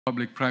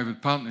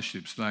public-private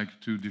partnerships like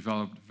to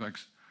develop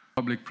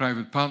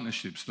public-private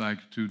partnerships like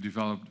to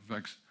develop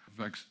the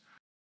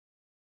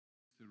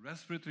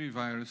respiratory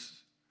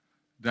virus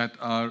that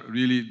are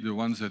really the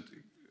ones that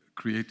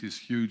create these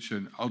huge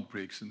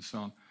outbreaks and so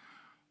on.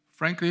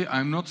 Frankly,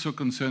 I'm not so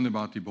concerned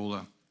about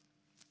Ebola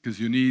because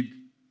you need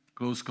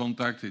close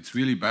contact. It's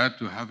really bad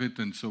to have it,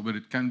 and so, but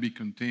it can be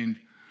contained.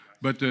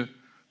 But there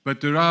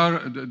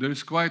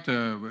is quite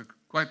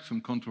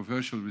some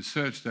controversial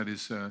research that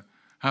is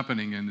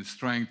happening, and it's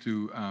trying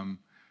to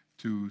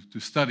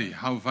study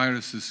how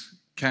viruses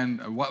can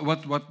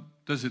what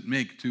does it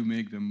make to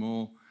make them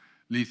more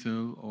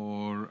lethal,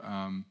 or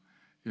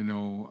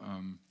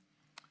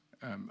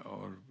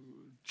or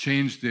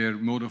change their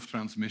mode of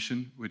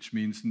transmission, which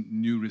means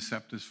new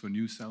receptors for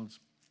new cells.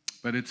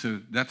 But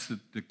that's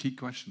the key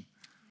question.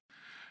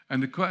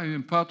 And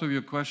part of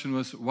your question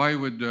was, why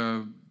would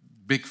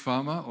big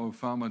pharma or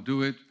pharma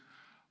do it?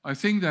 I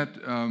think that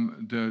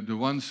the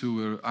ones who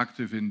were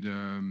active in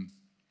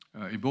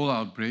the Ebola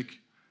outbreak,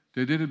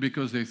 they did it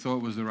because they thought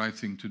it was the right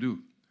thing to do.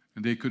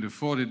 And they could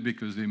afford it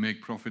because they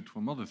make profit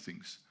from other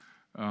things.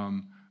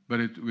 But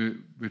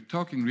we're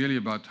talking really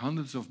about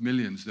hundreds of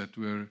millions that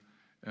were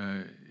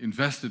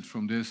invested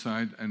from their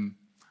side, and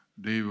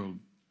they will,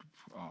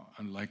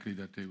 unlikely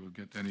that they will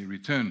get any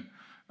return.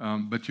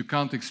 But you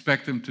can't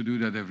expect them to do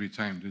that every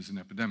time there's an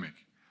epidemic.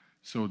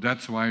 So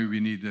that's why we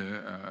need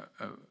a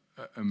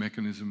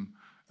mechanism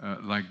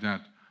like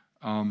that.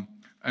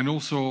 And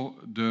also,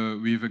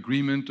 we have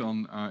agreement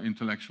on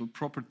intellectual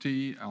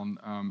property,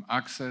 on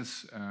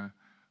access,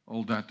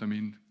 all that. I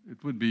mean,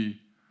 it would be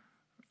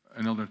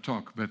another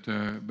talk, but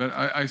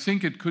I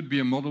think it could be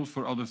a model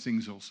for other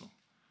things also.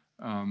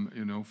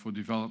 For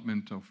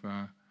development of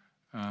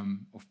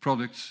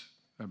products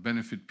that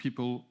benefit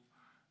people,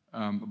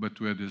 but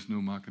where there's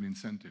no market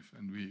incentive,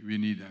 and we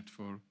need that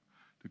for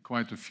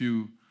quite a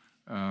few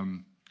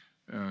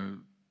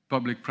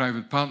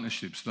public-private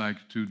partnerships, like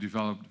to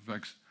develop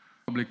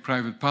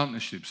public-private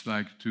partnerships,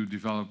 like to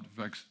develop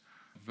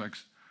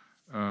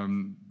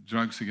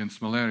drugs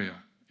against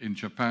malaria. In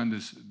Japan,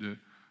 there's the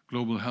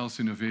Global Health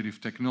Innovative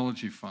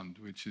Technology Fund,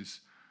 which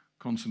is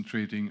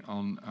concentrating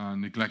on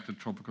neglected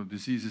tropical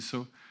diseases.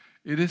 So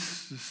it is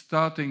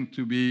starting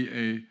to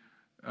be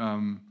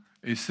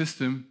a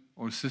system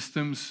or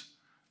systems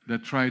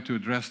that try to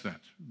address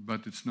that,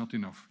 but it's not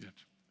enough yet.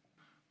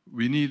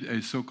 We need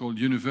a so-called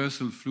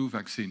universal flu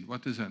vaccine.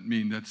 What does that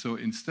mean? That so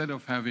instead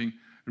of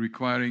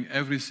requiring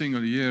every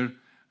single year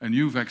a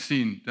new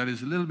vaccine that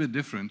is a little bit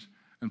different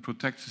and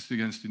protects us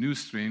against the new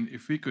strain,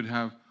 if we could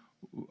have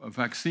a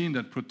vaccine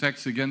that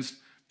protects against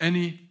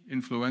any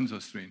influenza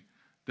strain,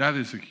 that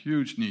is a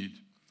huge need.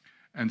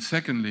 And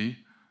secondly,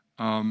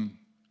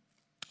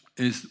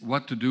 is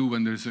what to do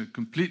when there's a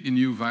completely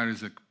new virus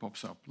that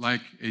pops up,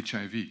 like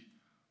HIV,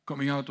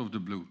 coming out of the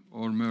blue,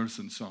 or MERS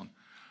and so on.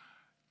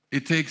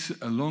 It takes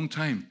a long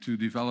time to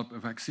develop a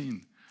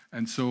vaccine.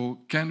 And so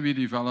can we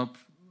develop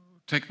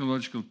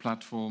technological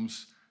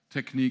platforms,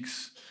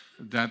 techniques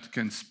that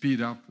can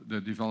speed up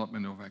the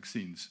development of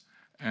vaccines?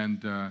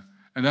 And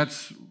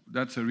that's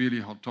a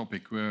really hot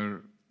topic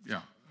where,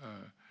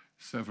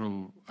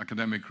 several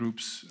academic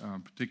groups,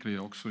 particularly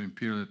Oxford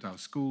Imperial at our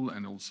school,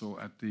 and also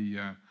at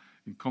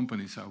in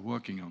companies are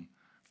working on.